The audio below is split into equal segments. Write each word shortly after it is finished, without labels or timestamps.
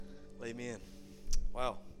Amen.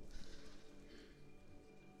 Wow.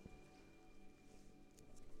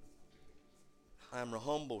 I am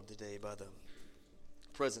humbled today by the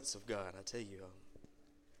presence of God. I tell you,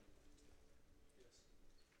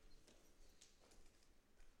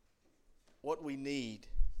 what we need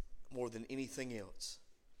more than anything else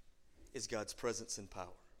is God's presence and power.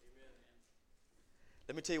 Amen.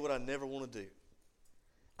 Let me tell you what I never want to do.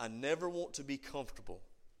 I never want to be comfortable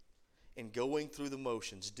in going through the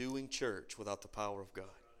motions, doing church without the power of God.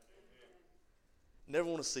 Never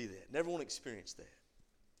want to see that. Never want to experience that.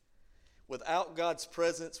 Without God's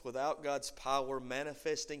presence, without God's power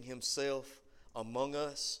manifesting Himself among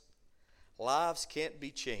us, lives can't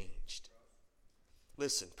be changed.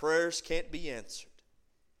 Listen, prayers can't be answered.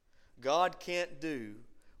 God can't do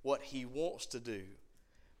what He wants to do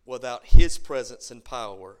without His presence and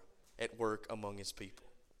power at work among His people.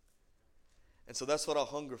 And so that's what I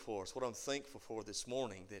hunger for. It's what I'm thankful for this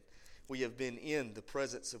morning, that we have been in the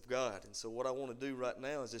presence of God. And so what I want to do right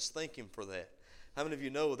now is just thank Him for that. How many of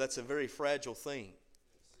you know that's a very fragile thing?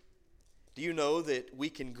 Do you know that we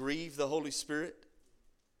can grieve the Holy Spirit?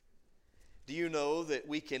 Do you know that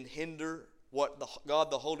we can hinder what God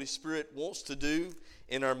the Holy Spirit wants to do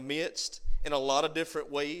in our midst in a lot of different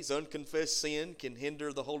ways? Unconfessed sin can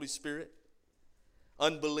hinder the Holy Spirit.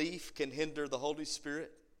 Unbelief can hinder the Holy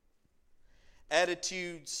Spirit.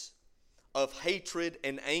 Attitudes of hatred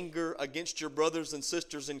and anger against your brothers and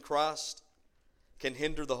sisters in Christ can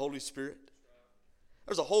hinder the Holy Spirit.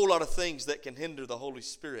 There's a whole lot of things that can hinder the Holy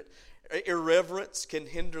Spirit. Irreverence can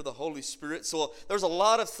hinder the Holy Spirit. So there's a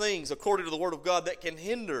lot of things, according to the Word of God, that can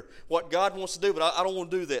hinder what God wants to do. But I don't want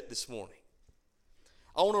to do that this morning.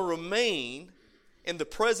 I want to remain in the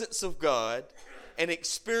presence of God and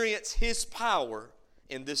experience His power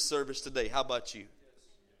in this service today. How about you?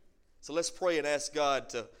 So let's pray and ask God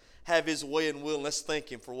to have His way and will. And let's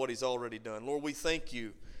thank Him for what He's already done. Lord, we thank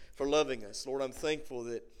You for loving us. Lord, I'm thankful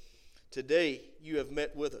that today You have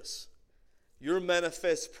met with us. Your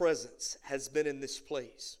manifest presence has been in this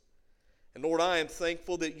place. And Lord, I am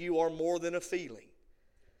thankful that You are more than a feeling.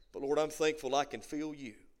 But Lord, I'm thankful I can feel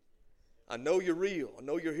You. I know You're real. I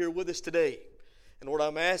know You're here with us today. And Lord,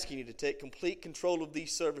 I'm asking You to take complete control of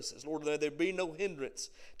these services. Lord, that there be no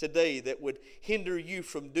hindrance today that would hinder You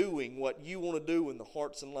from doing what You want to do in the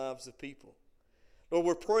hearts and lives of people. Lord,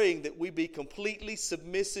 we're praying that we be completely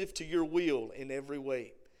submissive to Your will in every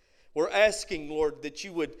way. We're asking, Lord, that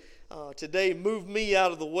You would today move me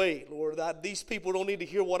out of the way. Lord, these people don't need to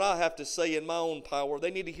hear what I have to say in my own power.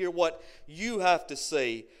 They need to hear what You have to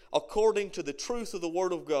say according to the truth of the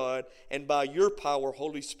Word of God and by Your power,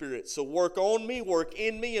 Holy Spirit. So work on me, work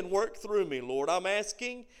in me, and work through me, Lord. I'm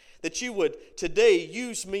asking that You would today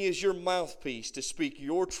use me as Your mouthpiece to speak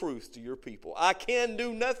Your truth to Your people. I can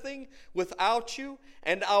do nothing without You,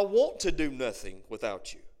 and I want to do nothing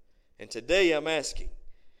without You. And today I'm asking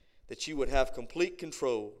that You would have complete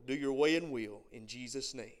control, do Your way and will, in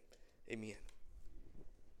Jesus' name. Amen.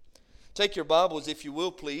 Take your Bibles, if you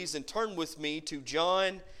will, please, and turn with me to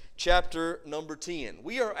John chapter number 10.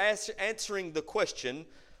 We are answering the question,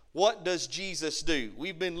 what does Jesus do?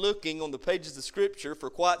 We've been looking on the pages of Scripture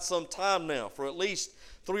for quite some time now, for at least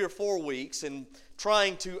 3 or 4 weeks, and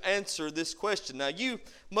trying to answer this question. Now, you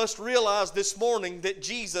must realize this morning that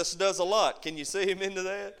Jesus does a lot. Can you say amen to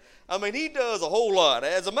that? I mean, He does a whole lot.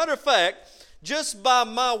 As a matter of fact, just by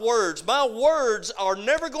my words are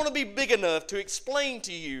never going to be big enough to explain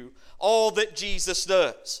to you all that Jesus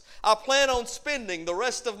does. I plan on spending the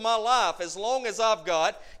rest of my life, as long as I've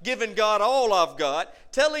got, giving God all I've got,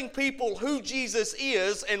 telling people who Jesus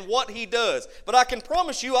is and what He does. But I can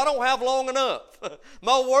promise you I don't have long enough.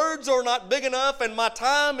 My words are not big enough and my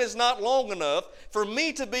time is not long enough for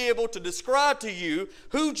me to be able to describe to you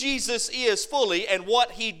who Jesus is fully and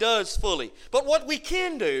what He does fully. But what we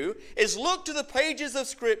can do is look to the pages of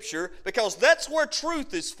Scripture, because that's where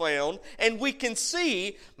truth is found, and we can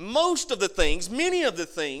see most of the things, many of the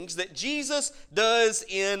things that Jesus does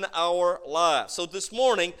in our lives. So this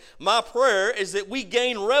morning, my prayer is that we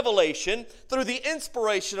gain revelation through the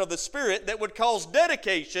inspiration of the Spirit that would cause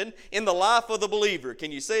dedication in the life of the believer.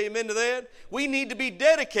 Can you say amen to that? We need to be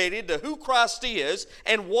dedicated to who Christ is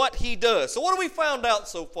and what He does. So what have we found out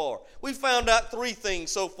so far? We found out 3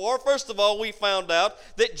 things so far. First of all, we found out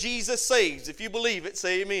that Jesus saves. If you believe it,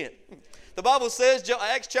 say amen. The Bible says,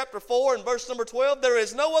 Acts chapter 4 and verse number 12, there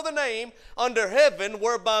is no other name under heaven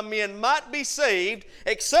whereby men might be saved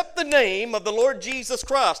except the name of the Lord Jesus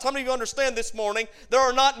Christ. How many of you understand this morning there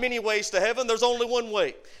are not many ways to heaven? There's only one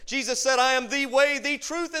way. Jesus said, I am the way, the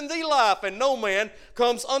truth, and the life, and no man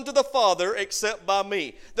comes unto the Father except by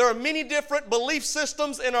me. There are many different belief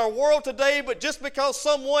systems in our world today, but just because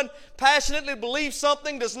someone passionately believes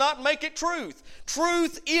something does not make it truth.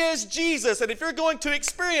 Truth is Jesus, and if you're going to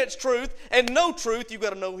experience truth and know truth, you've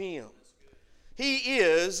got to know Him. He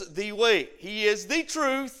is the way. He is the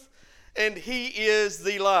truth, and He is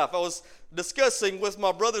the life. I was discussing with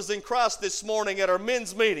my brothers in Christ this morning at our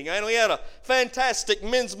men's meeting. And we had a fantastic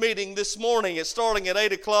men's meeting this morning. It's starting at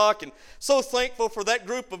 8 o'clock, and so thankful for that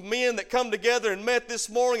group of men that come together and met this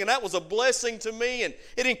morning, and that was a blessing to me, and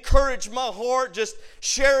it encouraged my heart just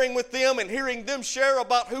sharing with them and hearing them share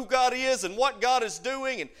about who God is and what God is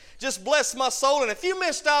doing, and just bless my soul. And if you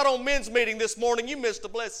missed out on men's meeting this morning, you missed a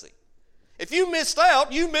blessing. If you missed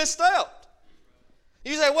out, you missed out.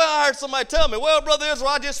 You say, well, I heard somebody tell me, well, Brother Israel,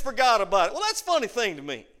 I just forgot about it. Well, that's a funny thing to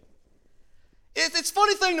me. It's a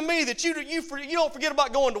funny thing to me that you don't forget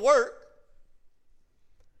about going to work.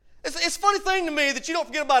 It's a funny thing to me that you don't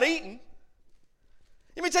forget about eating.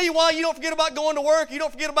 Let me tell you why you don't forget about going to work. You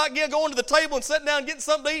don't forget about going to the table and sitting down and getting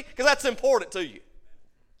something to eat, because that's important to you.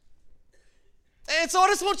 And so I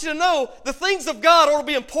just want you to know the things of God ought to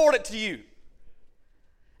be important to you.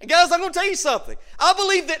 And guys, I'm going to tell you something. I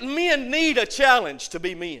believe that men need a challenge to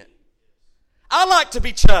be men. I like to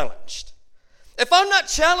be challenged. If I'm not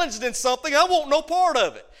challenged in something, I want no part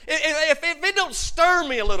of it. If it don't stir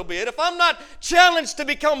me a little bit, if I'm not challenged to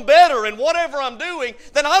become better in whatever I'm doing,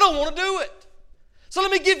 then I don't want to do it. So let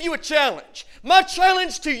me give you a challenge. My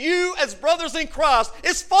challenge to you as brothers in Christ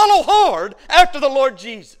is follow hard after the Lord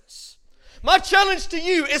Jesus. My challenge to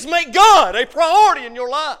you is make God a priority in your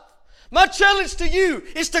life. My challenge to you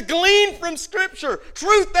is to glean from Scripture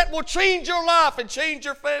truth that will change your life and change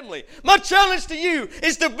your family. My challenge to you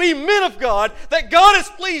is to be men of God that God is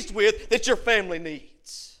pleased with, that your family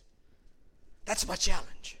needs. That's my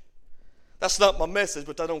challenge. That's not my message,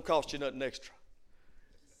 but that don't cost you nothing extra.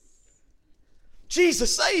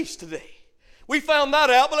 Jesus saves today. We found that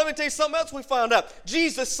out, but let me tell you something else we found out.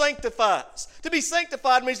 Jesus sanctifies. To be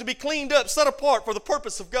sanctified means to be cleaned up, set apart for the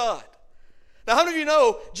purpose of God. Now, how many of you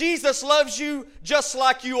know Jesus loves you just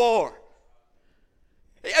like you are?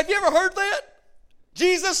 Have you ever heard that?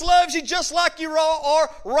 Jesus loves you just like you are,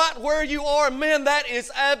 right where you are. Man, that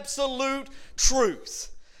is absolute truth.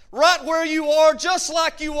 Right where you are, just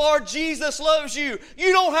like you are, Jesus loves you.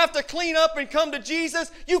 You don't have to clean up and come to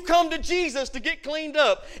Jesus. You come to Jesus to get cleaned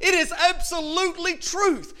up. It is absolutely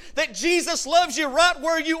truth that Jesus loves you right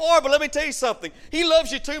where you are. But let me tell you something. He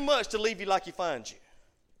loves you too much to leave you like He finds you.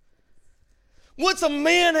 Once a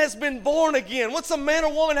man has been born again, once a man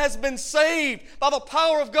or woman has been saved by the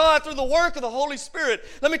power of God through the work of the Holy Spirit,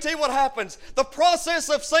 let me tell you what happens. The process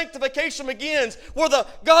of sanctification begins where the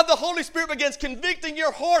Holy Spirit begins convicting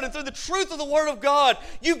your heart, and through the truth of the Word of God,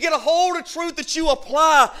 you get a hold of truth that you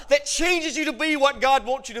apply that changes you to be what God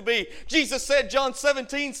wants you to be. Jesus said, John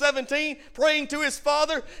 17:17, praying to His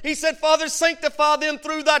Father, He said, Father, sanctify them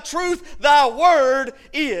through Thy truth. Thy Word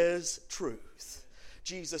is truth.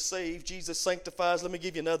 Jesus saves, Jesus sanctifies. Let me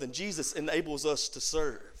give you another. Jesus enables us to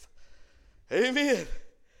serve. Amen.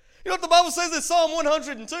 You know what the Bible says in Psalm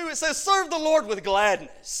 102? It says, serve the Lord with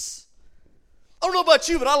gladness. I don't know about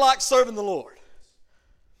you, but I like serving the Lord.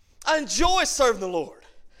 I enjoy serving the Lord.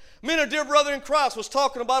 Me and a dear brother in Christ was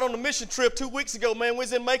talking about on a mission trip 2 weeks ago, man. We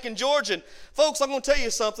was in Macon, Georgia. And folks, I'm going to tell you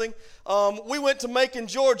something. We went to Macon,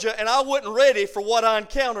 Georgia, and I wasn't ready for what I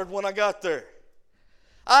encountered when I got there.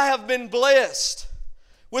 I have been blessed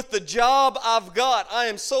with the job I've got. I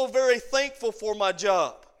am so very thankful for my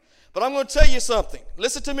job. But I'm going to tell you something.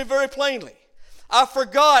 Listen to me very plainly. I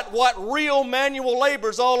forgot what real manual labor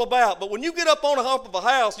is all about. But when you get up on a hump of a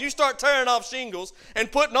house, you start tearing off shingles and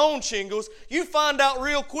putting on shingles, you find out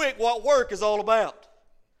real quick what work is all about.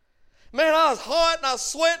 Man, I was hot and I was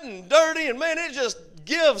sweating and dirty, and man, it just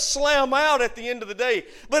slam out at the end of the day.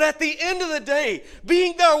 But at the end of the day,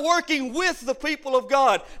 being there working with the people of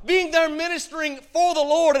God, being there ministering for the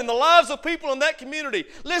Lord in the lives of people in that community.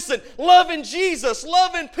 Listen, loving Jesus,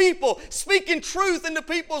 loving people, speaking truth into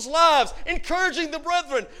people's lives, encouraging the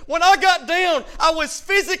brethren. When I got down, I was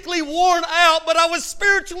physically worn out, but I was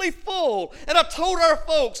spiritually full. And I told our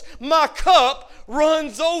folks, my cup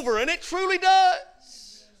runs over, and it truly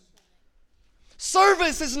does.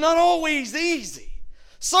 Service is not always easy.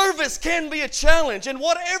 Service can be a challenge in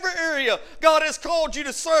whatever area God has called you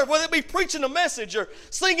to serve, whether it be preaching a message or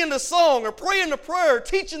singing a song or praying a prayer, or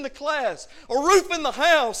teaching the class or roofing the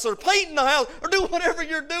house or painting the house or doing whatever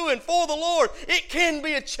you're doing for the Lord. It can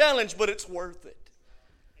be a challenge, but it's worth it.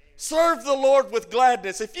 Serve the Lord with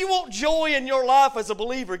gladness. If you want joy in your life as a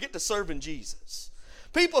believer, get to serving Jesus.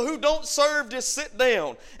 People who don't serve just sit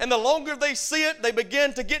down. And the longer they sit, they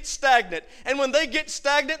begin to get stagnant. And when they get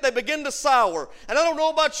stagnant, they begin to sour. And I don't know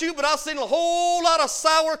about you, but I've seen a whole lot of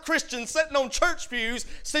sour Christians sitting on church pews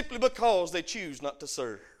simply because they choose not to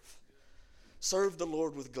serve. Serve the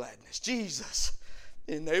Lord with gladness. Jesus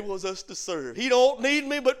enables us to serve. He don't need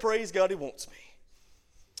me, but praise God, He wants me.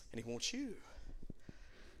 And He wants you.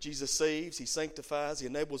 Jesus saves, He sanctifies, He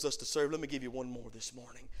enables us to serve. Let me give you one more this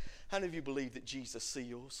morning. How many of you believe that Jesus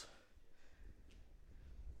seals?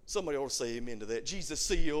 Somebody ought to say amen to that. Jesus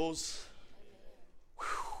seals.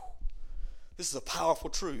 Whew. This is a powerful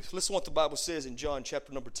truth. Listen to what the Bible says in John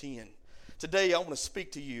chapter number 10. Today I want to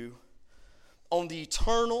speak to you on the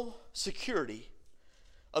eternal security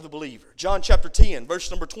of the believer. John chapter 10, verse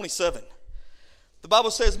number 27. The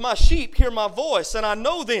Bible says, my sheep hear my voice, and I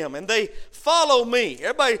know them, and they follow me.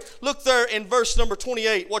 Everybody look there in verse number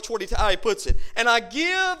 28. Watch how he puts it. And I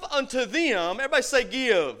give unto them, everybody say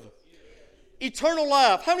give. Eternal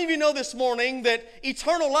life. How many of you know this morning that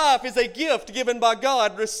eternal life is a gift given by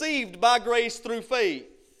God, received by grace through faith?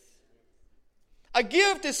 A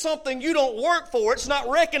gift is something you don't work for. It's not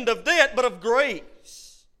reckoned of debt, but of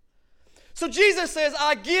grace. So Jesus says,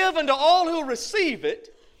 I give unto all who receive it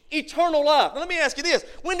eternal life. Now let me ask you this.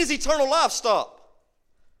 When does eternal life stop?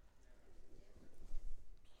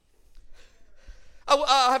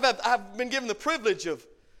 I've been given the privilege of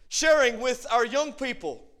sharing with our young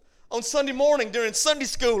people on Sunday morning during Sunday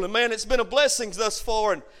school. And man, it's been a blessing thus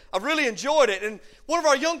far. And I've really enjoyed it. And one of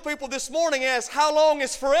our young people this morning asked, how long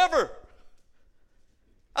is forever?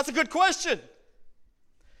 That's a good question.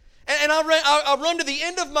 And I run to the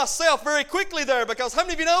end of myself very quickly there, because how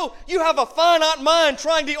many of you know you have a finite mind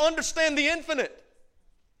trying to understand the infinite?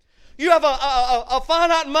 You have a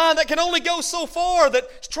finite mind that can only go so far,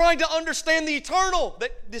 that's trying to understand the eternal,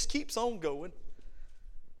 that just keeps on going.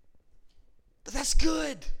 But that's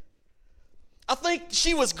good. I think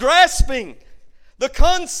she was grasping the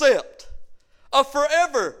concept of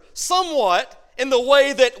forever somewhat in the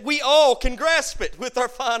way that we all can grasp it with our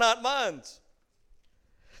finite minds.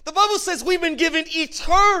 The Bible says we've been given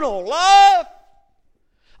eternal life.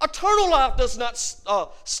 Eternal life does not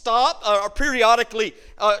stop or periodically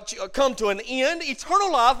come to an end.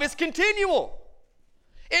 Eternal life is continual.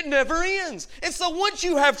 It never ends. And so once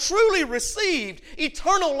you have truly received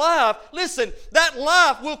eternal life, listen, that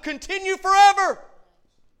life will continue forever.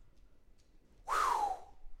 Whew.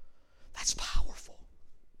 That's powerful.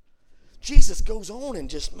 Jesus goes on and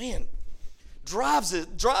just, drives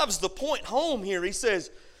the point home here. He says,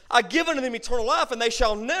 I give unto them eternal life, and they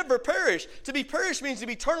shall never perish. To be perished means to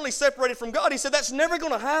be eternally separated from God. He said that's never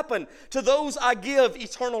going to happen to those I give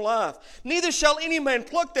eternal life. Neither shall any man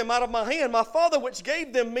pluck them out of my hand. My Father which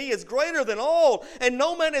gave them me is greater than all, and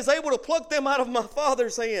no man is able to pluck them out of my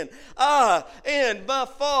Father's hand. I and my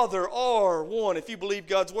Father are one. If you believe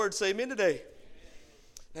God's word, say amen today.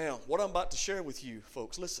 Now, what I'm about to share with you,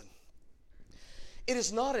 folks, listen. It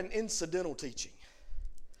is not an incidental teaching.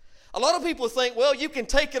 A lot of people think, well, you can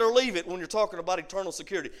take it or leave it when you're talking about eternal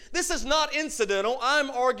security. This is not incidental. I'm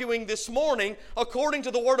arguing this morning, according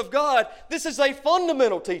to the Word of God, this is a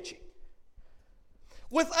fundamental teaching.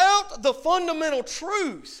 Without the fundamental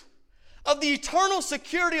truth of the eternal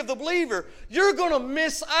security of the believer, you're going to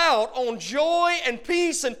miss out on joy and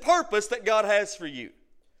peace and purpose that God has for you.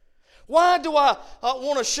 Why do I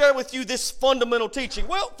want to share with you this fundamental teaching?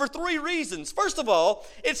 Well, for three reasons. First of all,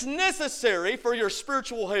 it's necessary for your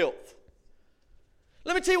spiritual health.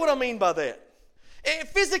 Let me tell you what I mean by that.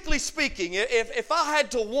 Physically speaking, if I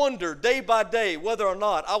had to wonder day by day whether or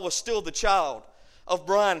not I was still the child of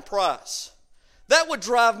Brian Price, that would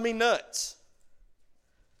drive me nuts.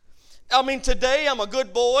 I mean, today I'm a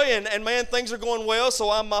good boy and man, things are going well,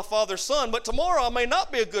 so I'm my father's son. But tomorrow I may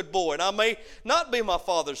not be a good boy and I may not be my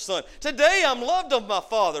father's son. Today I'm loved of my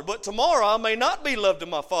father, but tomorrow I may not be loved of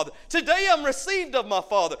my father. Today I'm received of my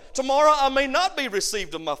father. Tomorrow I may not be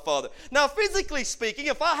received of my father. Now, physically speaking,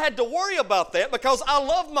 if I had to worry about that, because I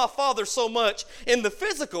love my father so much in the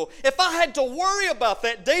physical, if I had to worry about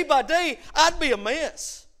that day by day, I'd be a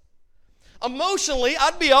mess. Emotionally,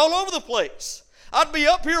 I'd be all over the place. I'd be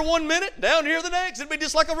up here one minute, down here the next. It'd be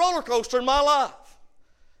just like a roller coaster in my life.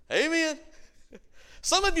 Amen.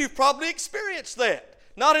 Some of you have probably experienced that.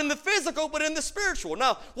 Not in the physical, but in the spiritual.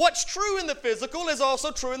 Now, what's true in the physical is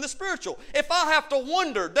also true in the spiritual. If I have to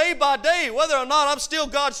wonder day by day whether or not I'm still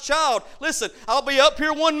God's child, listen, I'll be up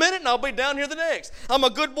here one minute and I'll be down here the next. I'm a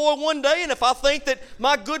good boy one day, and if I think that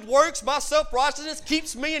my good works, my self-righteousness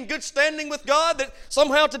keeps me in good standing with God, that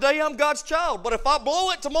somehow today I'm God's child. But if I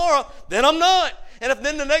blow it tomorrow, then I'm not. And if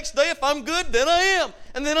then the next day, if I'm good, then I am.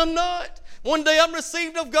 And then I'm not. One day I'm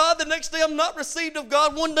received of God, the next day I'm not received of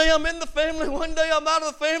God. One day I'm in the family, one day I'm out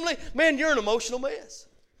of the family. Man, you're an emotional mess.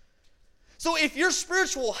 So if your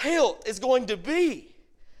spiritual health is going to be,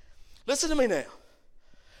 listen to me now,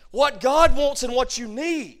 what God wants and what you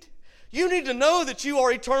need to know that you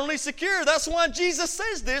are eternally secure. That's why Jesus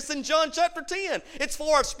says this in John chapter 10. It's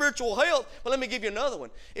for our spiritual health. But let me give you another one.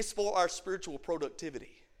 It's for our spiritual productivity.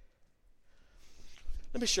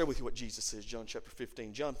 Let me share with you what Jesus says, John chapter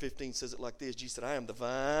 15. John 15 says it like this. Jesus said, I am the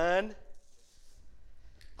vine.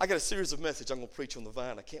 I got a series of messages I'm going to preach on the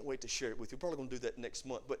vine. I can't wait to share it with you. Probably going to do that next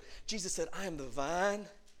month. But Jesus said, I am the vine.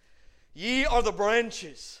 Ye are the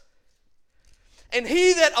branches. And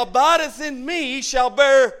he that abideth in me shall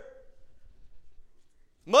bear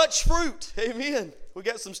much fruit. Amen. We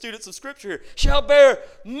got some students of Scripture here. Shall bear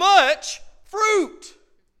much fruit.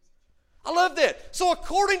 I love that. So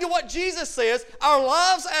according to what Jesus says, our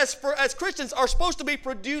lives as Christians are supposed to be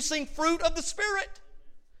producing fruit of the Spirit.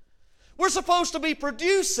 We're supposed to be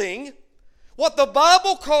producing what the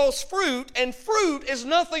Bible calls fruit, and fruit is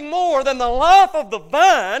nothing more than the life of the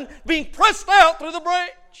vine being pressed out through the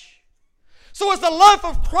branch. So as the life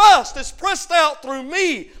of Christ is pressed out through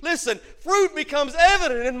me, listen, fruit becomes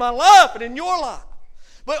evident in my life and in your life.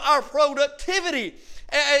 But our productivity,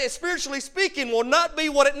 spiritually speaking, will not be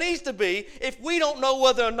what it needs to be if we don't know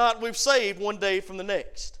whether or not we've saved one day from the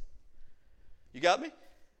next. You got me?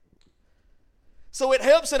 So it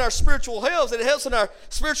helps in our spiritual health. It helps in our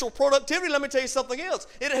spiritual productivity. Let me tell you something else.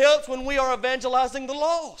 It helps when we are evangelizing the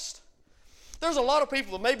lost. There's a lot of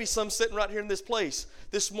people, maybe some sitting right here in this place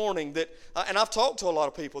this morning, that, and I've talked to a lot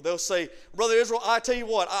of people, they'll say, Brother Israel, I tell you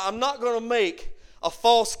what, I'm not going to make a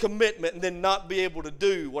false commitment and then not be able to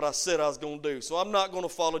do what I said I was going to do. So I'm not going to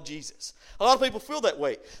follow Jesus. A lot of people feel that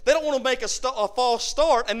way. They don't want to make a false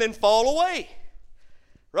start and then fall away.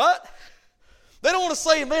 Right? They don't want to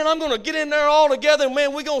say, man, I'm going to get in there all together and,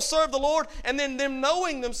 man, we're going to serve the Lord, and then them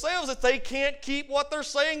knowing themselves that they can't keep what they're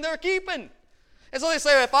saying they're keeping. And so they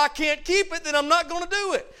say, if I can't keep it, then I'm not going to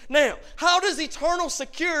do it. Now, how does eternal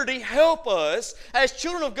security help us as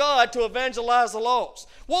children of God to evangelize the lost?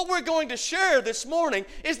 What we're going to share this morning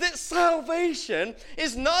is that salvation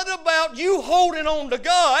is not about you holding on to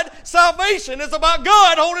God. Salvation is about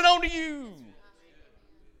God holding on to you.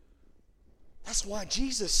 That's why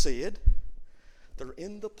Jesus said, they're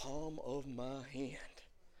in the palm of my hand.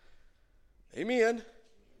 Amen.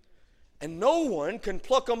 And no one can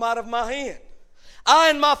pluck them out of my hand.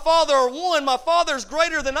 I and my Father are one. My Father is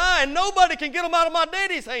greater than I, and nobody can get them out of my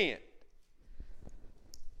daddy's hand.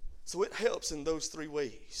 So it helps in those three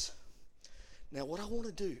ways. Now, what I want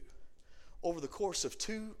to do over the course of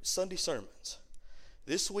 2 Sunday sermons,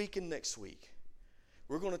 this week and next week,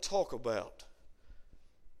 we're going to talk about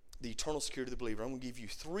the eternal security of the believer. I'm going to give you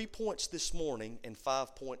 3 points this morning and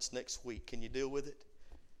 5 points next week. Can you deal with it?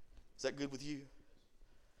 Is that good with you?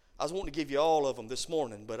 I was wanting to give you all of them this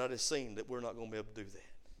morning, but I just seen that we're not going to be able to do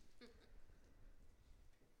that.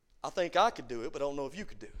 I think I could do it, but I don't know if you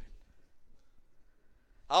could do it.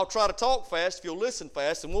 I'll try to talk fast if you'll listen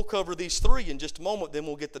fast, and we'll cover these 3 in just a moment. Then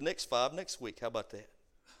we'll get the next 5 next week. How about that?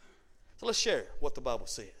 So let's share what the Bible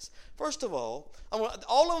says. First of all of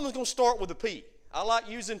them is going to start with a P. I like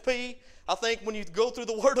using P. I think when you go through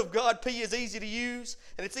the Word of God, P is easy to use,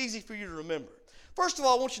 and it's easy for you to remember. First of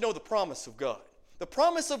all, I want you to know the promise of God. The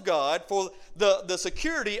promise of God for the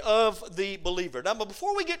security of the believer. Now, but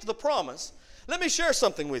before we get to the promise, let me share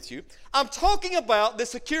something with you. I'm talking about the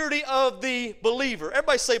security of the believer.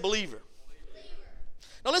 Everybody say believer.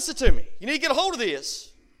 Now listen to me. You need to get a hold of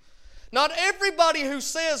this. Not everybody who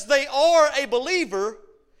says they are a believer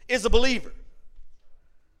is a believer.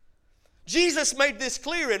 Jesus made this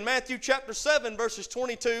clear in Matthew chapter 7, verses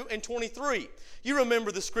 22 and 23. You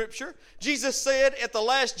remember the scripture. Jesus said at the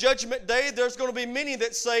last judgment day, there's going to be many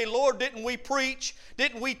that say, Lord, didn't we preach?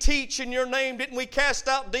 Didn't we teach in your name? Didn't we cast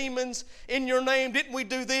out demons in your name? Didn't we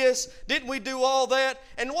do this? Didn't we do all that?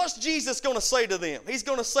 And what's Jesus going to say to them? He's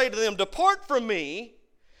going to say to them, depart from me,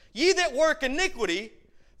 ye that work iniquity,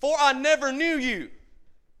 for I never knew you.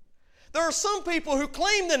 There are some people who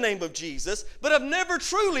claim the name of Jesus, but have never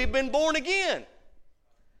truly been born again.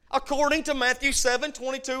 According to Matthew 7,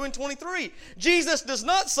 22 and 23. Jesus does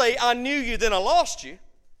not say, I knew you, then I lost you.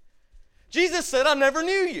 Jesus said, I never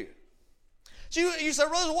knew you. So you say,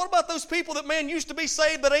 brother, what about those people that, man, used to be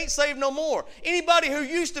saved but ain't saved no more? Anybody who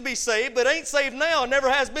used to be saved but ain't saved now never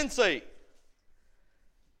has been saved.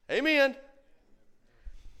 Amen.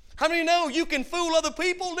 How many know you can fool other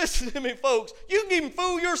people? Listen to me, folks. You can even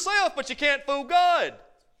fool yourself, but you can't fool God.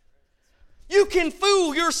 You can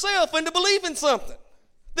fool yourself into believing something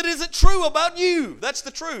that isn't true about you. That's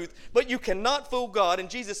the truth. But you cannot fool God. And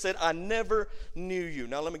Jesus said, I never knew you.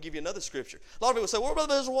 Now let me give you another scripture. A lot of people say, well,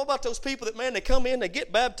 brother, what about those people that, man, they come in, they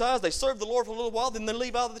get baptized, they serve the Lord for a little while, then they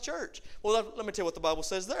leave out of the church. Well, let me tell you what the Bible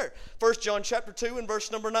says there. 1 John chapter 2 and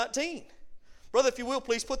verse number 19. Brother, if you will,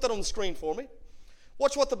 please put that on the screen for me.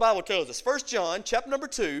 Watch what the Bible tells us. 1 John chapter number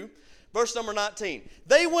 2, verse number 19.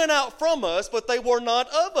 They went out from us, but they were not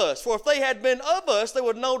of us. For if they had been of us, they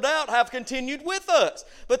would no doubt have continued with us.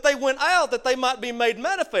 But they went out that they might be made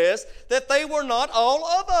manifest that they were not all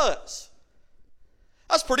of us.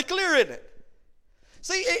 That's pretty clear, isn't it?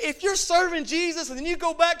 See, if you're serving Jesus and then you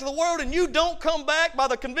go back to the world and you don't come back by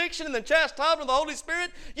the conviction and the chastisement of the Holy Spirit,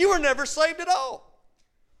 you were never saved at all.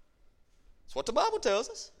 That's what the Bible tells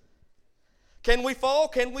us. Can we fall?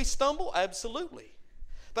 Can we stumble? Absolutely.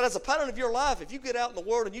 But as a pattern of your life, if you get out in the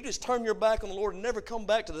world and you just turn your back on the Lord and never come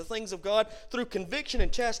back to the things of God through conviction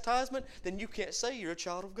and chastisement, then you can't say you're a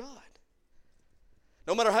child of God.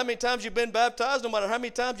 No matter how many times you've been baptized, no matter how many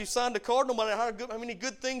times you've signed a card, no matter how many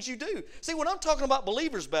good things you do. See, when I'm talking about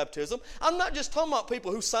believers' baptism, I'm not just talking about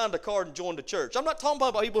people who signed a card and joined the church. I'm not talking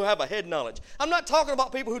about people who have a head knowledge. I'm not talking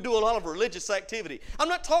about people who do a lot of religious activity. I'm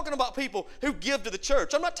not talking about people who give to the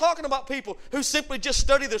church. I'm not talking about people who simply just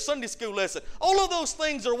study their Sunday school lesson. All of those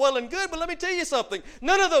things are well and good, but let me tell you something.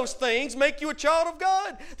 None of those things make you a child of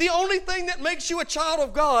God. The only thing that makes you a child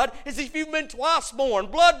of God is if you've been twice born,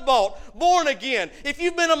 blood-bought, born again. If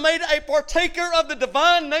you've been made a partaker of the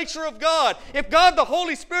divine nature of God. If God the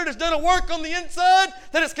Holy Spirit has done a work on the inside,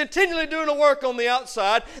 then it's continually doing a work on the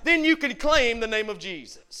outside, then you can claim the name of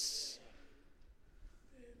Jesus.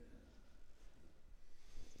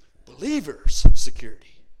 Believers'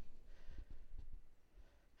 security.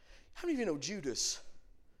 How many of you know Judas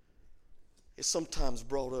is sometimes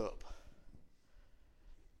brought up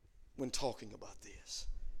when talking about this?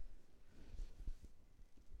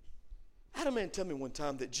 I had a man tell me one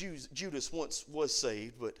time that Judas once was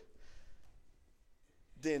saved, but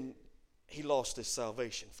then he lost his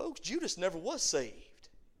salvation. Folks, Judas never was saved.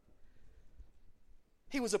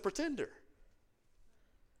 He was a pretender.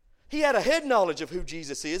 He had a head knowledge of who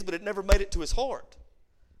Jesus is, but it never made it to his heart.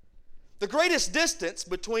 The greatest distance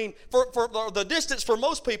between, the distance for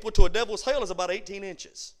most people to a devil's hell is about 18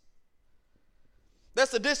 inches.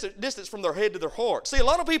 That's the distance from their head to their heart. See, a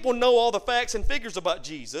lot of people know all the facts and figures about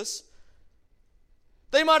Jesus.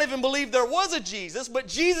 They might even believe there was a Jesus, but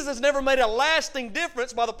Jesus has never made a lasting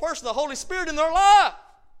difference by the person of the Holy Spirit in their life.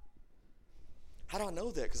 How do I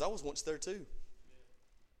know that? Because I was once there too.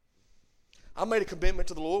 I made a commitment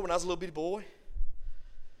to the Lord when I was a little bitty boy.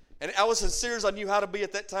 And I was sincere as I knew how to be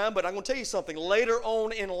at that time, but I'm going to tell you something. Later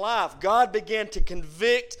on in life, God began to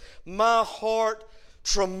convict my heart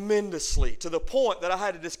tremendously to the point that I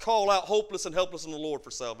had to just call out hopeless and helpless in the Lord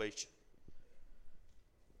for salvation.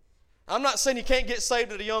 I'm not saying you can't get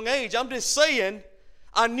saved at a young age. I'm just saying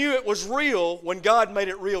I knew it was real when God made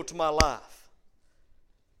it real to my life.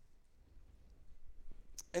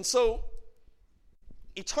 And so,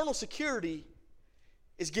 eternal security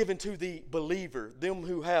is given to the believer, them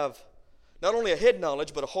who have not only a head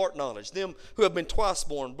knowledge, but a heart knowledge, them who have been twice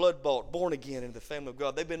born, blood-bought, born again into the family of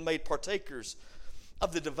God. They've been made partakers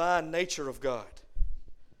of the divine nature of God.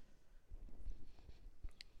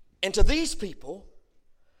 And to these people,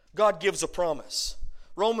 God gives a promise.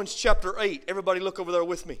 Romans chapter 8. Everybody look over there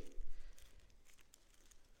with me.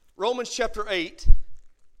 Romans chapter 8.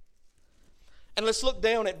 And let's look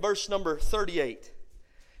down at verse number 38.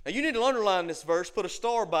 Now you need to underline this verse, put a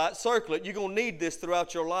star by it, circle it. You're going to need this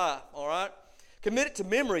throughout your life, all right? Commit it to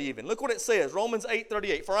memory even. Look what it says, Romans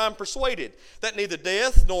 8:38. For I am persuaded that neither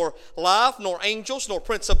death, nor life, nor angels, nor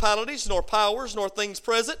principalities, nor powers, nor things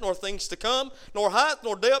present, nor things to come, nor height,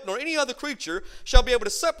 nor depth, nor any other creature shall be able to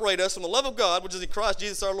separate us from the love of God, which is in Christ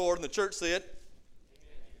Jesus our Lord. And the church said,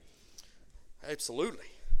 absolutely.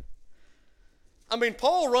 I mean,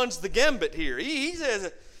 Paul runs the gambit here. He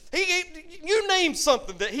says, you name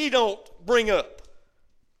something that he don't bring up.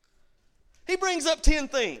 He brings up 10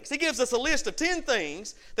 things. He gives us a list of 10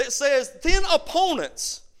 things that says 10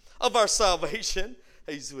 opponents of our salvation.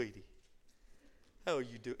 Hey, sweetie, how are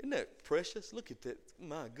you doing? Isn't that precious? Look at that.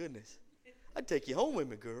 My goodness. I'd take you home with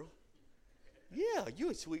me, girl. Yeah,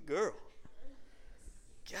 you're a sweet girl.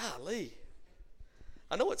 Golly.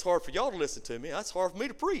 I know it's hard for y'all to listen to me. It's hard for me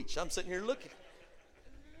to preach. I'm sitting here looking.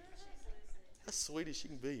 That's sweet as you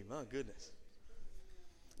can be. My goodness.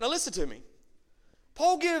 Now listen to me.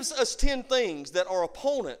 Paul gives us 10 things that are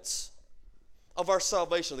opponents of our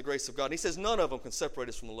salvation of the grace of God. And he says none of them can separate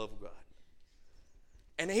us from the love of God.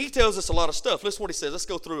 And he tells us a lot of stuff. Listen to what he says. Let's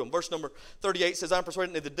go through them. Verse number 38 says, I'm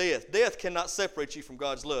persuaded that the death. Death cannot separate you from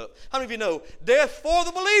God's love. How many of you know death for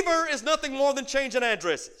the believer is nothing more than changing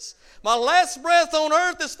addresses? My last breath on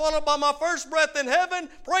earth is followed by my first breath in heaven.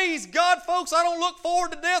 Praise God, folks. I don't look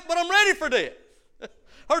forward to death, but I'm ready for death.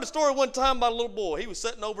 Heard a story one time about a little boy. He was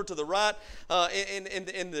sitting over to the right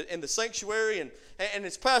in the sanctuary, and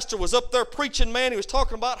his pastor was up there preaching, man. He was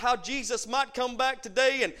talking about how Jesus might come back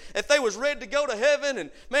today, and if they was ready to go to heaven,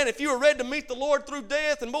 and man, if you were ready to meet the Lord through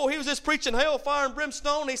death, and boy, he was just preaching hellfire and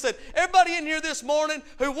brimstone. He said, everybody in here this morning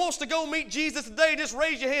who wants to go meet Jesus today, just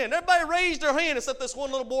raise your hand. Everybody raised their hand except this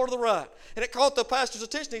one little boy to the right. And it caught the pastor's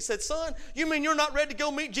attention. He said, son, you mean you're not ready to go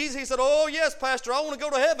meet Jesus? He said, oh yes, pastor, I want to go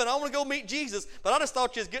to heaven. I want to go meet Jesus, but I just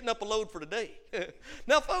thought you was getting up a load for today.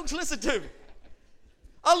 Now folks, listen to me.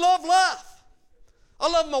 I love life.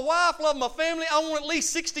 I love my wife, love my family. I want at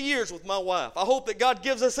least 60 years with my wife. I hope that God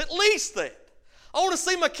gives us at least that. I want to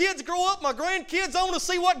see my kids grow up, my grandkids. I want to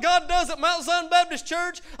see what God does at Mount Zion Baptist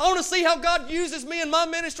Church. I want to see how God uses me in my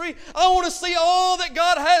ministry. I want to see all that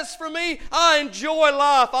God has for me. I enjoy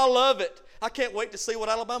life. I love it. I can't wait to see what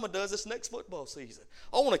Alabama does this next football season.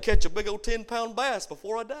 I want to catch a big old 10-pound bass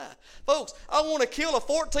before I die. Folks, I want to kill a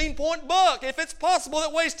 14-point buck. If it's possible,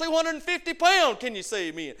 that weighs 250 pounds. Can you say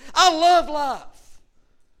amen? I love life,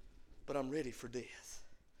 but I'm ready for death.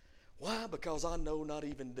 Why? Because I know not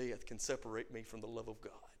even death can separate me from the love of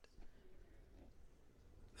God.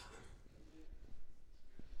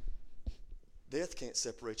 Death can't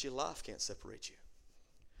separate you. Life can't separate you.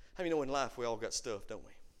 How many know in life we all got stuff, don't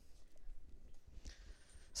we?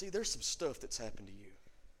 See, there's some stuff that's happened to you.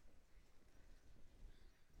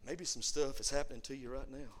 Maybe some stuff is happening to you right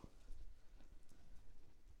now.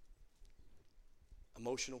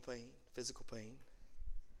 Emotional pain, physical pain,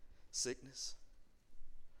 sickness,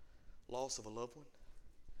 loss of a loved one,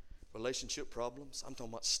 relationship problems. I'm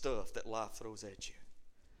talking about stuff that life throws at you.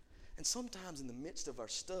 And sometimes in the midst of our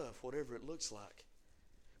stuff, whatever it looks like,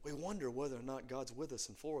 we wonder whether or not God's with us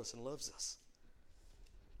and for us and loves us.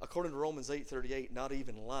 According to Romans 8:38, not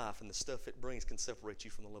even life and the stuff it brings can separate you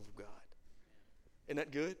from the love of God. Isn't that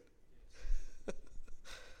good?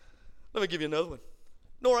 Let me give you another one.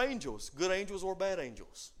 Nor angels, good angels or bad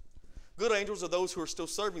angels. Good angels are those who are still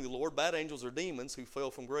serving the Lord. Bad angels are demons who fell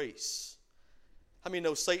from grace. How many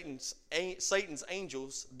know Satan's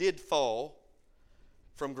angels did fall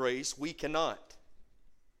from grace? We cannot.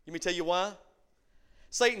 Let me tell you why.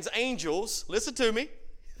 Satan's angels, listen to me.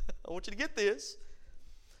 I want you to get this.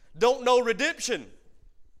 Don't know redemption.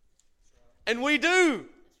 And we do.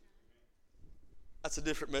 That's a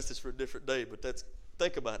different message for a different day, but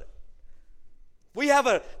think about it. We have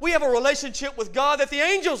a relationship with God that the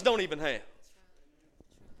angels don't even have.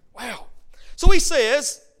 Wow. So he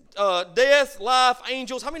says, death, life,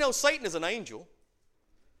 angels. How many know Satan is an angel?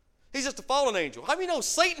 He's just a fallen angel. How many know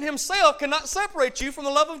Satan himself cannot separate you from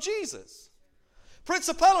the love of Jesus?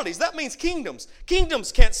 Principalities, that means kingdoms.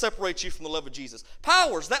 Kingdoms can't separate you from the love of Jesus.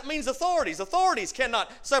 Powers, that means authorities. Authorities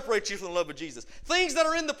cannot separate you from the love of Jesus. Things that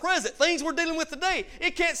are in the present, things we're dealing with today,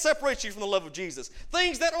 it can't separate you from the love of Jesus.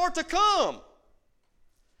 Things that are to come,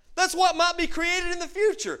 that's what might be created in the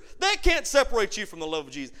future. That can't separate you from the love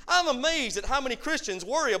of Jesus. I'm amazed at how many Christians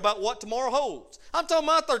worry about what tomorrow holds. I'm talking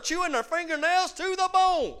about they're chewing their fingernails to the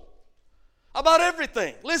bone about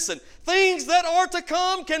everything. Listen, things that are to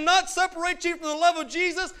come cannot separate you from the love of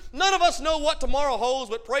Jesus. None of us know what tomorrow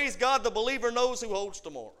holds, but praise God, the believer knows who holds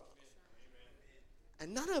tomorrow.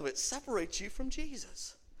 And none of it separates you from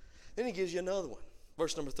Jesus. Then he gives you another one.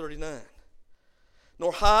 Verse number 39.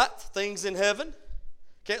 Nor height, things in heaven,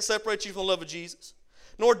 can't separate you from the love of Jesus.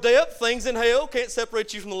 Nor depth, things in hell, can't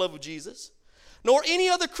separate you from the love of Jesus. Nor any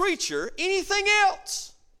other creature, anything else,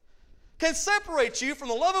 can separate you from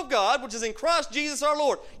the love of God, which is in Christ Jesus our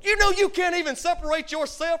Lord. You know you can't even separate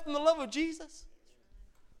yourself from the love of Jesus.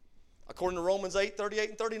 According to Romans 8:38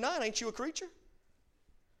 and 39, ain't you a creature?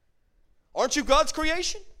 Aren't you God's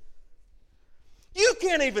creation? You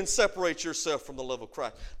can't even separate yourself from the love of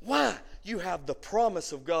Christ. Why? You have the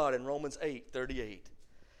promise of God in Romans 8:38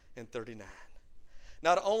 and 39.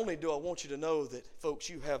 Not only do I want you to know that,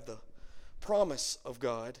 folks, you have the promise of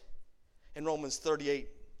God in Romans 8:38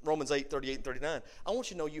 and 39, I want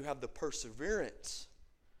you to know you have the perseverance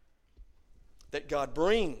that God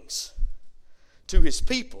brings to his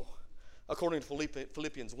people according to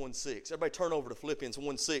Philippians 1:6. Everybody turn over to Philippians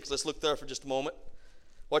 1:6. Let's look there for just a moment.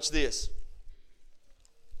 Watch this.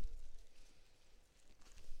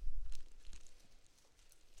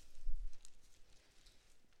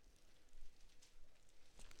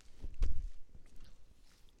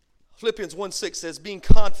 Philippians 1:6 says, being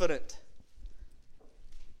confident.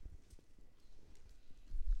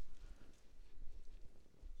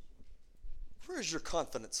 Where is your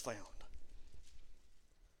confidence found?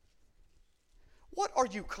 What are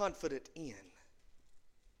you confident in?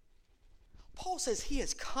 Paul says he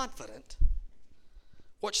is confident,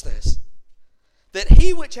 watch this, that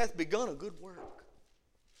he which hath begun a good work,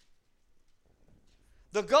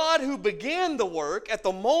 the God who began the work at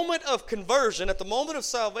the moment of conversion, at the moment of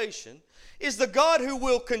salvation, is the God who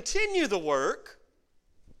will continue the work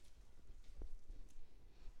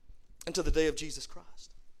until the day of Jesus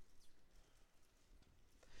Christ.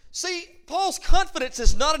 See, Paul's confidence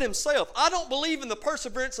is not in himself. I don't believe in the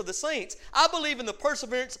perseverance of the saints. I believe in the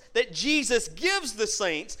perseverance that Jesus gives the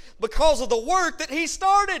saints because of the work that he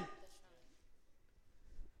started.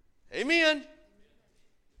 Amen.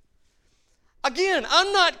 Again,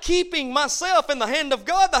 I'm not keeping myself in the hand of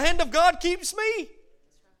God. The hand of God keeps me.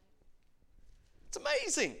 It's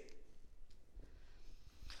amazing.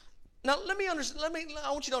 Now,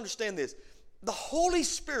 I want you to understand this. The Holy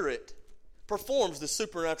Spirit performs the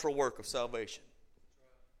supernatural work of salvation.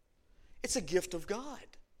 It's a gift of God.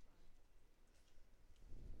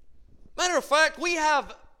 Matter of fact, the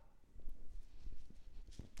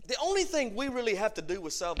only thing we really have to do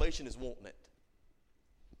with salvation is wanting it.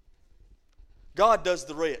 God does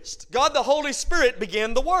the rest. God the Holy Spirit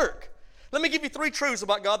began the work. Let me give you 3 truths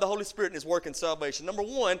about God the Holy Spirit and His work in salvation. Number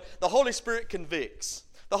 1, the Holy Spirit convicts.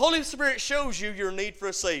 The Holy Spirit shows you your need for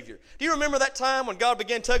a Savior. Do you remember that time when God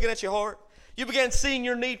began tugging at your heart? You began seeing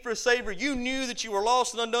your need for a Savior. You knew that you were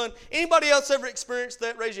lost and undone. Anybody else ever experienced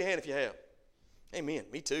that? Raise your hand if you have. Amen.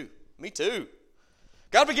 Me too. Me too.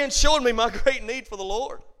 God began showing me my great need for the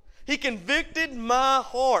Lord. He convicted my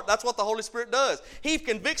heart. That's what the Holy Spirit does. He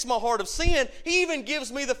convicts my heart of sin. He even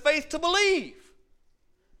gives me the faith to believe.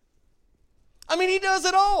 I mean, He does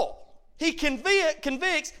it all. He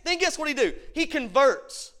convicts. Then guess what He do? He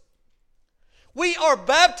converts. We are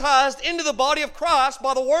baptized into the body of Christ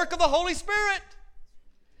by the work of the Holy Spirit.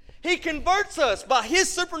 He converts us by His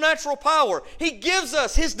supernatural power. He gives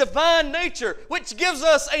us His divine nature, which gives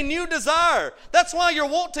us a new desire. That's why your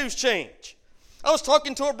want-tos change. I was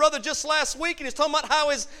talking to a brother just last week, and he's talking about how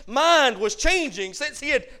his mind was changing since he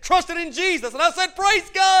had trusted in Jesus. And I said, praise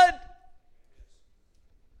God.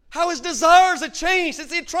 How his desires had changed since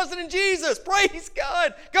he had trusted in Jesus. Praise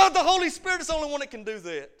God. God, the Holy Spirit is the only one that can do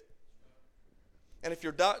that. And if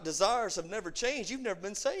your desires have never changed, you've never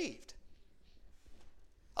been saved.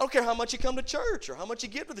 I don't care how much you come to church or how much you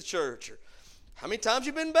give to the church or how many times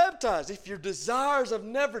you've been baptized. If your desires have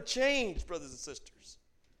never changed, brothers and sisters,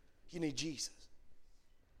 you need Jesus.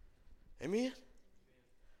 Amen?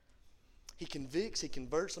 He convicts, He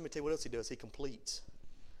converts. Let me tell you what else He does. He completes.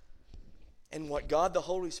 And what God the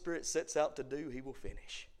Holy Spirit sets out to do, He will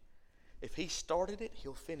finish. If He started it,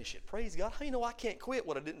 He'll finish it. Praise God. How do you know I can't quit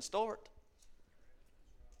what I didn't start?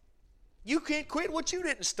 You can't quit what you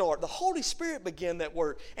didn't start. The Holy Spirit began that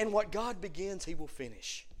work. And what God begins, He will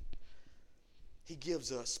finish. He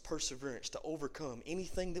gives us perseverance to overcome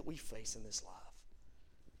anything that we face in this life.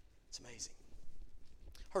 It's amazing.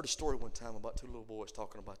 I heard a story one time about 2 little boys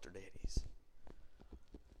talking about their daddies.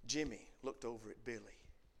 Jimmy looked over at Billy.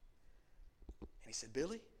 And he said,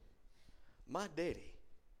 Billy, my daddy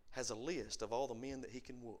has a list of all the men that he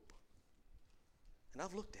can whoop. And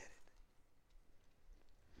I've looked at it.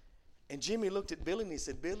 And Jimmy looked at Billy and he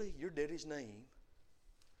said, Billy, your daddy's name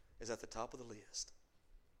is at the top of the list.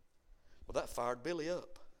 Well, that fired Billy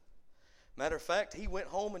up. Matter of fact, he went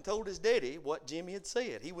home and told his daddy what Jimmy had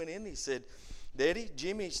said. He went in and he said, Daddy,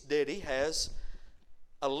 Jimmy's daddy has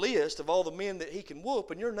a list of all the men that he can whoop,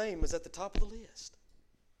 and your name is at the top of the list.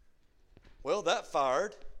 Well, that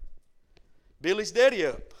fired Billy's daddy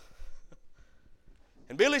up.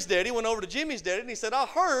 And Billy's daddy went over to Jimmy's daddy and he said, I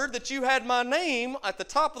heard that you had my name at the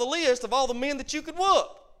top of the list of all the men that you could whoop.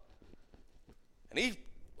 And he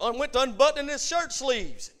went to unbuttoning his shirt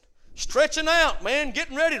sleeves, stretching out, man,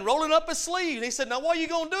 getting ready and rolling up his sleeves. And he said, now what are you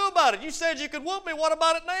going to do about it? You said you could whoop me. What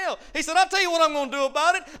about it now? He said, I'll tell you what I'm going to do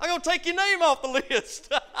about it. I'm going to take your name off the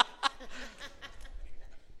list.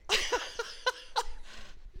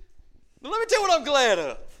 Let me tell you what I'm glad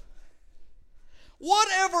of.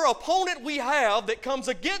 Whatever opponent we have that comes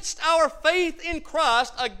against our faith in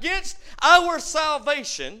Christ, against our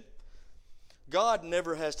salvation, God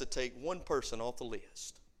never has to take one person off the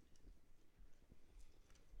list.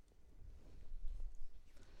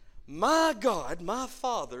 My God, my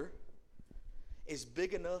Father, is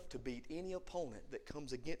big enough to beat any opponent that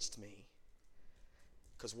comes against me,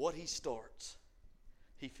 because what He starts,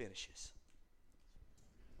 He finishes.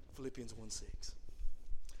 Philippians 1:6.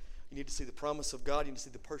 You need to see the promise of God. You need to see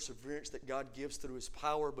the perseverance that God gives through His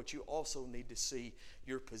power. But you also need to see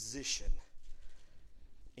your position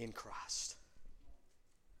in Christ.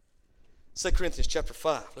 2 Corinthians chapter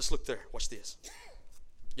 5. Let's look there. Watch this.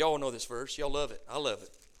 Y'all know this verse. Y'all love it. I love it.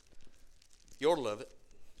 You ought to love it.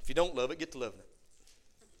 If you don't love it, get to loving it.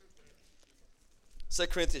 2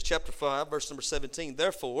 Corinthians chapter 5, verse number 17.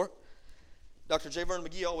 Therefore, Dr. J. Vernon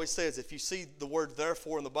McGee always says, if you see the word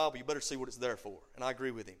therefore in the Bible, you better see what it's there for. And I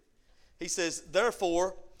agree with him. He says,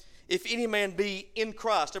 therefore, if any man be in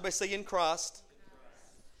Christ, everybody say in Christ,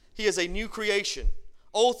 he is a new creation.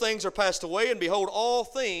 Old things are passed away, and behold, all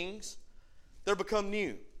things, they're become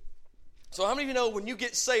new. So how many of you know when you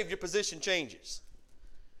get saved, your position changes?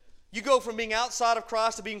 You go from being outside of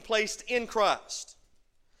Christ to being placed in Christ.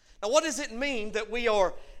 Now, what does it mean that we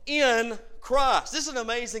are in Christ? This is an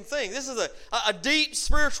amazing thing. This is a deep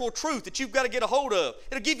spiritual truth that you've got to get a hold of.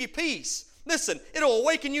 It'll give you peace. Listen, it'll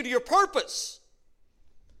awaken you to your purpose.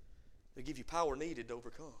 It'll give you power needed to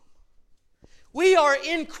overcome. We are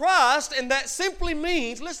in Christ, and that simply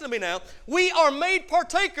means, listen to me now, we are made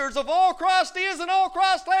partakers of all Christ is and all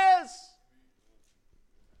Christ has.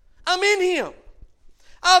 I'm in Him.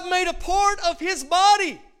 I've made a part of His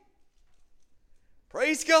body.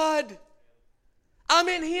 Praise God. I'm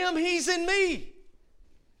in Him, He's in me.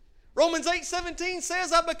 Romans 8:17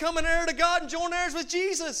 says I've become an heir to God and joint heirs with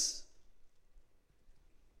Jesus.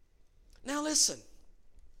 Now listen.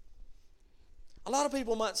 A lot of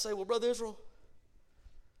people might say, well, Brother Israel,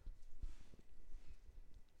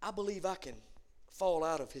 I believe I can fall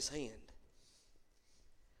out of His hand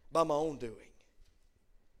by my own doing.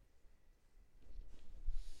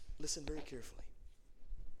 Listen very carefully.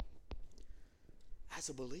 As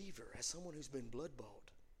a believer, as someone who's been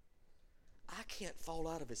blood-bought, I can't fall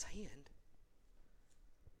out of His hand.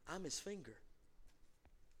 I'm His finger.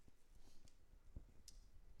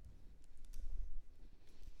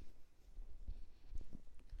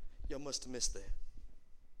 Y'all must have missed that.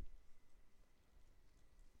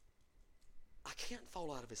 I can't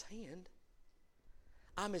fall out of His hand.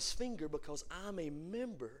 I'm His finger because I'm a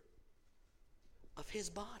member of His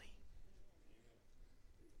body.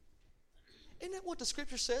 Isn't that what the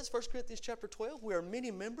Scripture says, 1 Corinthians chapter 12? We are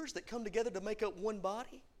many members that come together to make up one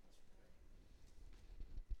body.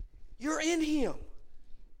 You're in Him.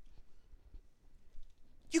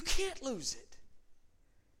 You can't lose it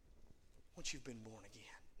once you've been born again.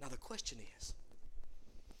 Now the question is,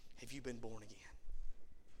 have you been born again?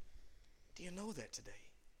 Do you know that today?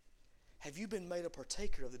 Have you been made a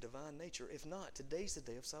partaker of the divine nature? If not, today's the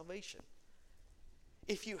day of salvation.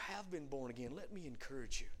 If you have been born again, let me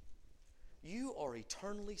encourage you. You are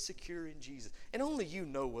eternally secure in Jesus. And only you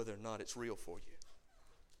know whether or not it's real for you.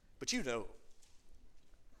 But you know.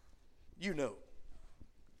 You know.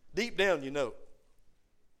 Deep down you know.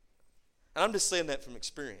 And I'm just saying that from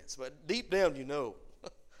experience. But deep down you know.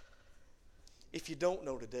 If you don't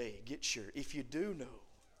know today, get sure. If you do know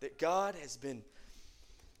that God has been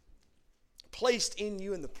placed in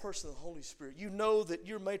you in the person of the Holy Spirit, you know that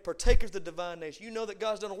you're made partakers of the divine nature. You know that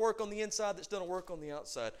God's done a work on the inside that's done a work on the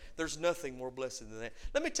outside. There's nothing more blessed than that.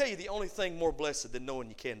 Let me tell you, the only thing more blessed than knowing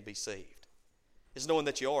you can be saved is knowing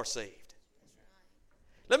that you are saved.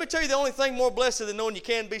 Let me tell you the only thing more blessed than knowing you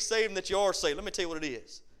can be saved and that you are saved. Let me tell you what it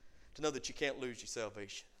is. To know that you can't lose your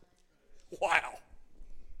salvation. Wow.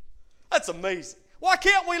 That's amazing. Why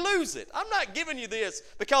can't we lose it? I'm not giving you this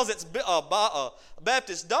because it's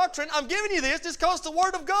Baptist doctrine. I'm giving you this just because the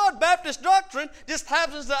Word of God, Baptist doctrine, just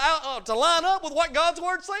happens to line up with what God's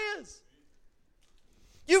Word says.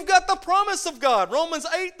 You've got the promise of God. Romans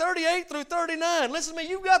 8:38 through 39. Listen to me.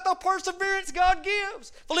 You've got the perseverance God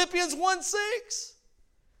gives. Philippians 1:6.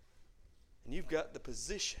 And you've got the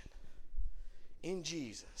position in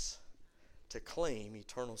Jesus to claim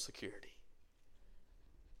eternal security.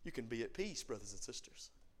 You can be at peace, brothers and sisters.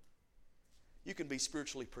 You can be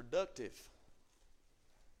spiritually productive.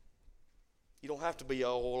 You don't have to be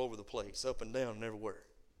all over the place, up and down and everywhere.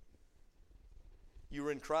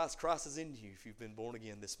 You're in Christ. Christ is in you if you've been born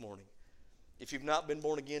again this morning. If you've not been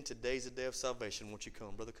born again, today's the day of salvation. Won't you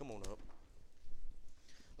come? Brother, come on up.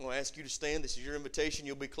 I'm going to ask you to stand. This is your invitation.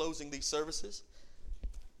 You'll be closing these services.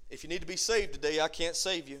 If you need to be saved today, I can't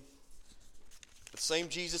save you. The same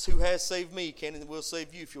Jesus who has saved me can and will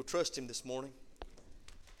save you if you'll trust Him this morning.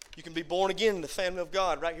 You can be born again in the family of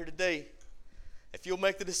God right here today if you'll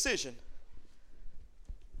make the decision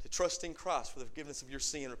to trust in Christ for the forgiveness of your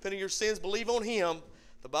sin. Repent of your sins, believe on Him.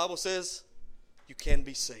 The Bible says you can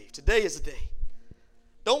be saved. Today is the day.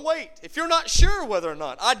 Don't wait. If you're not sure whether or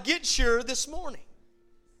not, I'd get sure this morning.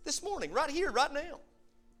 This morning, right here, right now.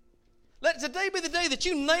 Let today be the day that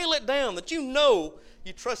you nail it down, that you know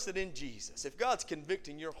you trusted in Jesus, if God's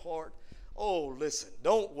convicting your heart, oh, listen,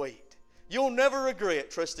 don't wait. You'll never regret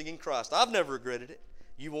trusting in Christ. I've never regretted it.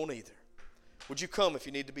 You won't either. Would you come if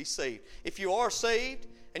you need to be saved? If you are saved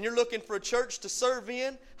and you're looking for a church to serve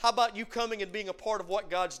in, how about you coming and being a part of what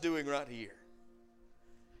God's doing right here?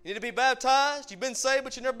 You need to be baptized? You've been saved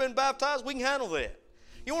but you've never been baptized? We can handle that.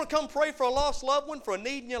 You want to come pray for a lost loved one, for a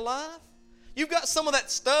need in your life? You've got some of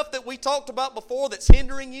that stuff that we talked about before that's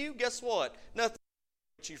hindering you. Guess what? Nothing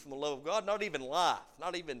can you from the love of God, not even life,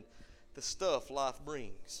 not even the stuff life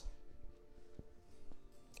brings.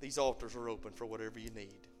 These altars are open for whatever you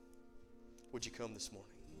need. Would you come this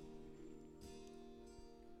morning?